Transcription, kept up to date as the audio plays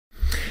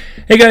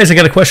Hey guys, I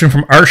got a question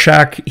from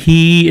Arshak.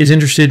 He is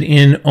interested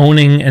in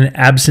owning an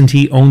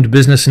absentee-owned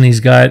business, and he's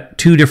got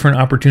two different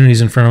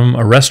opportunities in front of him,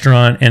 a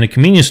restaurant and a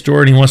convenience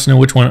store, and he wants to know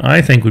which one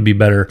I think would be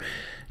better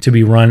to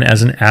be run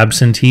as an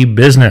absentee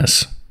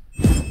business.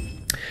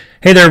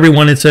 Hey there,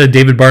 everyone. It's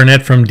David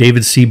Barnett from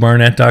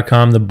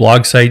davidcbarnett.com, the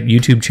blog site,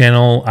 YouTube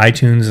channel,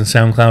 iTunes, and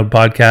SoundCloud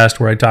podcast,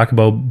 where I talk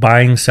about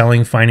buying,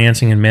 selling,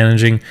 financing, and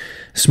managing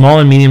small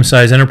and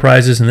medium-sized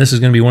enterprises, and this is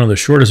going to be one of the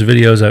shortest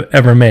videos I've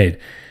ever made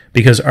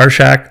because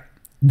Arshak,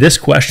 this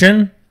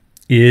question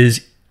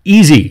is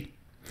easy.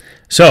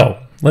 So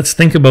let's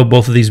think about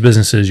both of these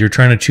businesses. You're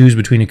trying to choose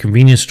between a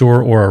convenience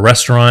store or a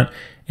restaurant,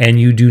 and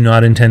you do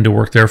not intend to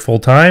work there full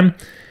time.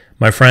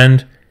 My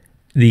friend,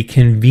 the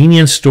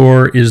convenience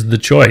store is the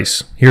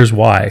choice. Here's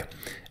why.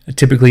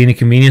 Typically in a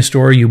convenience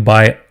store, you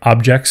buy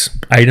objects,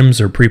 items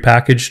are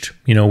prepackaged,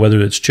 whether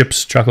it's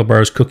chips, chocolate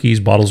bars, cookies,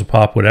 bottles of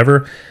pop,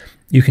 whatever.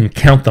 You can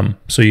count them.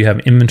 So you have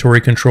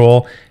inventory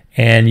control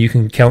and you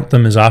can count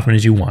them as often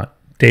as you want.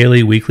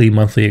 Daily, weekly,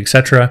 monthly,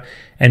 etc.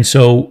 And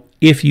so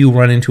if you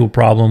run into a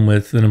problem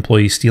with an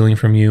employee stealing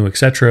from you,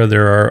 etc.,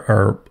 there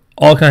are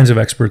all kinds of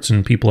experts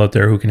and people out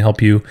there who can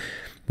help you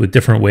with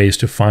different ways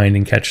to find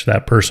and catch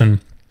that person.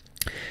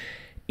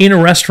 In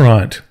a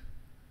restaurant,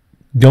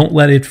 don't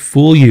let it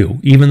fool you.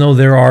 Even though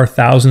there are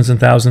thousands and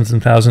thousands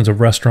and thousands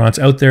of restaurants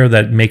out there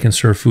that make and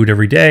serve food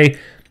every day,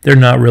 they're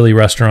not really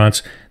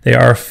restaurants. They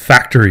are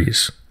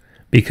factories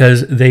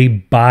because they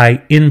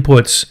buy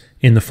inputs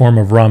in the form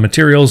of raw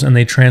materials and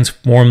they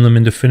transform them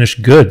into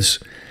finished goods.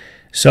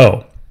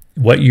 So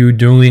what you're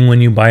doing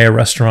when you buy a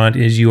restaurant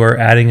is you are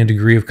adding a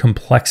degree of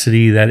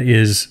complexity that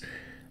is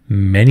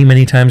many,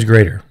 many times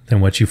greater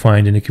than what you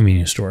find in a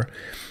convenience store.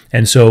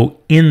 And so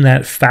in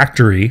that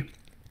factory,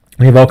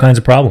 we have all kinds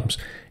of problems.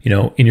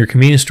 In your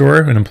convenience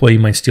store, an employee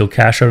might steal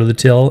cash out of the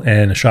till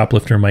and a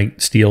shoplifter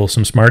might steal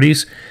some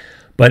Smarties.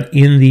 But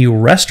in the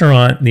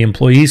restaurant, the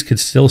employees could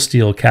still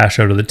steal cash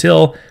out of the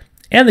till,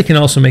 and they can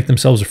also make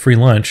themselves a free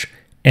lunch,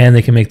 and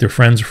they can make their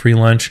friends a free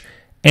lunch,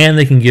 and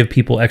they can give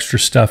people extra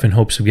stuff in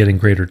hopes of getting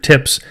greater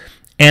tips,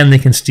 and they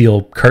can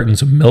steal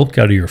cartons of milk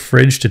out of your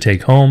fridge to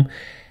take home,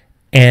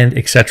 and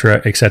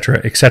etc., etc.,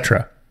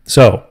 etc.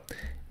 So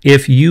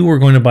if you were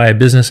going to buy a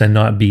business and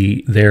not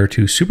be there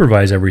to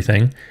supervise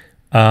everything,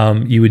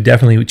 you would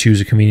definitely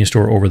choose a convenience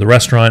store over the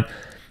restaurant.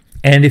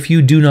 And if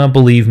you do not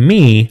believe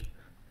me,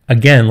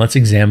 again, let's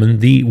examine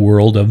the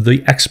world of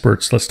the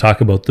experts. Let's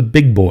talk about the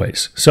big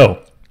boys.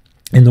 So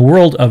in the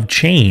world of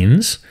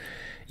chains,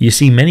 you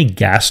see many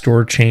gas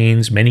store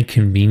chains, many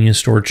convenience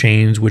store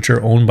chains, which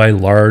are owned by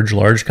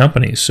large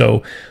companies.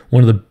 So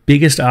one of the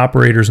biggest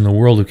operators in the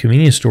world of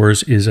convenience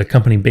stores is a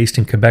company based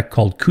in Quebec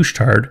called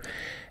Couche-Tard,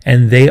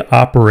 and they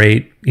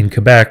operate in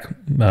Quebec.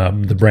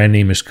 The brand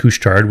name is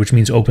Couche-Tard, which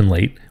means open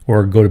late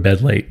or go to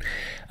bed late.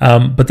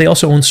 But they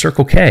also own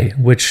Circle K,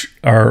 which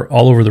are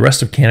all over the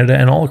rest of Canada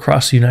and all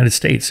across the United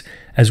States,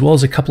 as well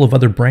as a couple of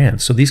other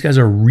brands. So these guys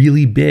are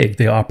really big.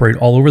 They operate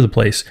all over the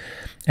place.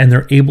 And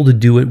they're able to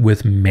do it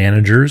with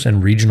managers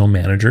and regional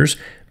managers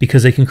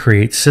because they can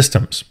create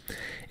systems.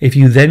 If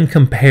you then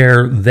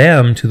compare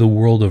them to the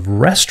world of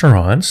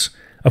restaurants,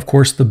 of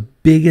course, the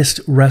biggest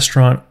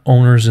restaurant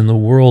owners in the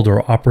world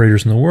or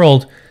operators in the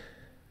world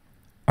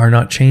are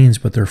not chains,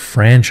 but they're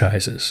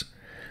franchises.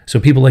 So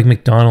people like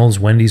McDonald's,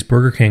 Wendy's,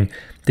 Burger King,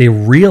 they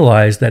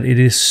realize that it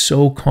is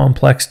so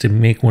complex to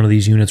make one of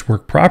these units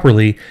work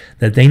properly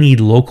that they need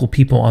local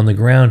people on the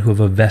ground who have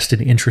a vested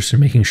interest in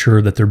making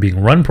sure that they're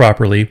being run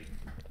properly.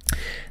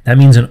 That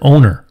means an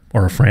owner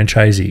or a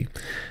franchisee.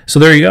 So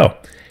there you go.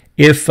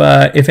 If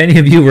any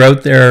of you are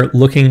out there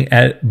looking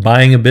at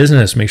buying a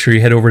business, make sure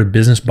you head over to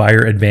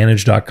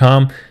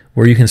businessbuyeradvantage.com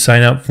where you can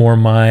sign up for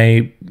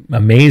my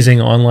amazing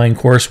online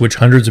course, which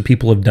hundreds of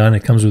people have done.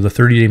 It comes with a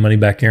 30-day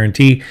money-back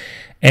guarantee.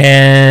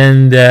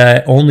 And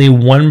only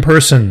one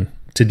person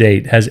to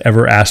date has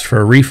ever asked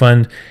for a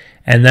refund.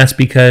 And that's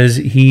because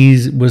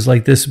he was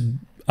like this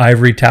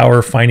ivory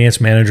tower finance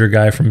manager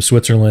guy from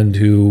Switzerland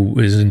who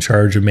is in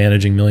charge of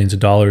managing millions of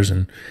dollars.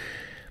 And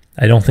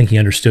I don't think he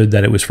understood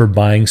that it was for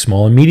buying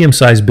small and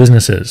medium-sized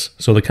businesses.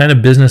 So the kind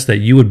of business that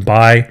you would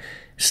buy,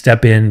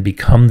 step in,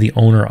 become the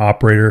owner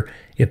operator.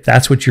 If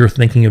that's what you're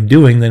thinking of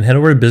doing, then head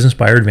over to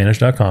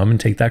businessbuyeradvantage.com and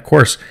take that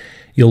course.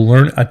 You'll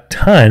learn a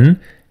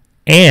ton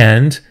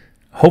and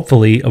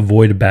hopefully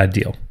avoid a bad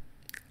deal.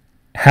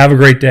 Have a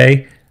great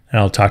day, and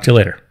I'll talk to you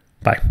later.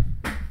 Bye.